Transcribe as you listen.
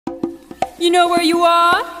You know where you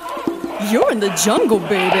are? You're in the jungle,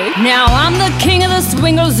 baby. Now I'm the king of the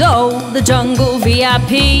swingers, oh, the jungle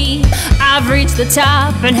VIP. I've reached the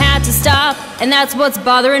top and had to stop, and that's what's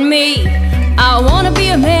bothering me. I wanna be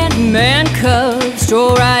a man cub,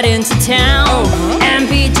 stroll right into town, and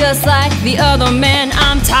be just like the other men.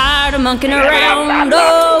 I'm tired of monkeying around.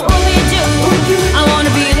 Oh, what will you do? I wanna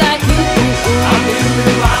be like you.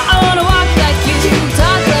 I wanna walk like you,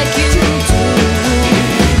 talk like you too.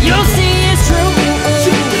 You'll see it's true.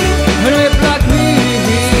 When we block me,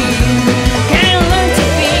 can learn to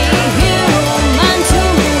be human too.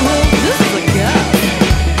 This is a guy.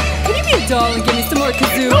 Can you be a doll and give me some more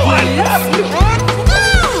kazoo, please?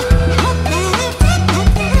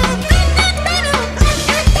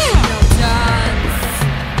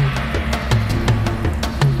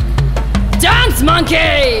 Dance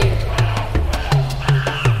monkey!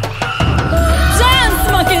 Dance,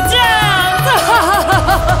 monkey, dance!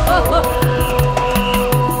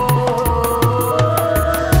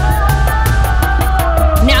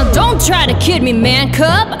 Now don't try to kid me, man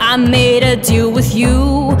cub. I made a deal with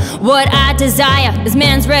you. What I desire is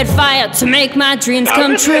man's red fire to make my dreams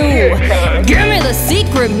come true. Give me the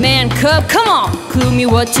secret, man cub. Come on, clue me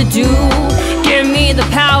what to do. Give me the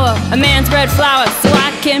power, a man's red flower, so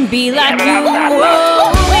I can be like you.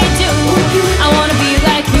 Oh, we do. I wanna be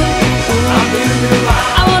like you.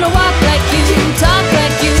 I wanna walk like you, talk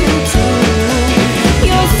like you too.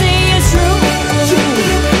 You'll see it's true.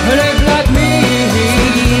 When they block me,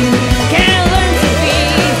 can't learn to be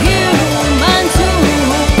human too.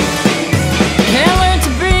 Can't learn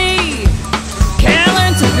to be, can't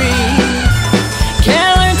learn to be,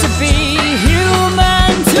 can't learn to be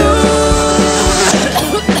human too.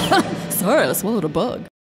 Sorry, I swallowed a bug.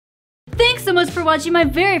 Thanks so much for watching my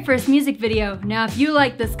very first music video. Now if you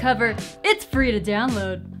like this cover, it's free to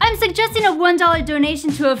download. I'm suggesting a $1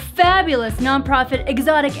 donation to a fabulous nonprofit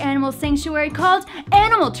exotic animal sanctuary called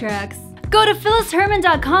Animal Tracks. Go to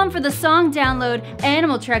phyllisherman.com for the song download,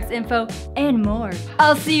 animal tracks info, and more.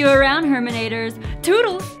 I'll see you around, Hermanators.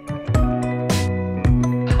 Toodles!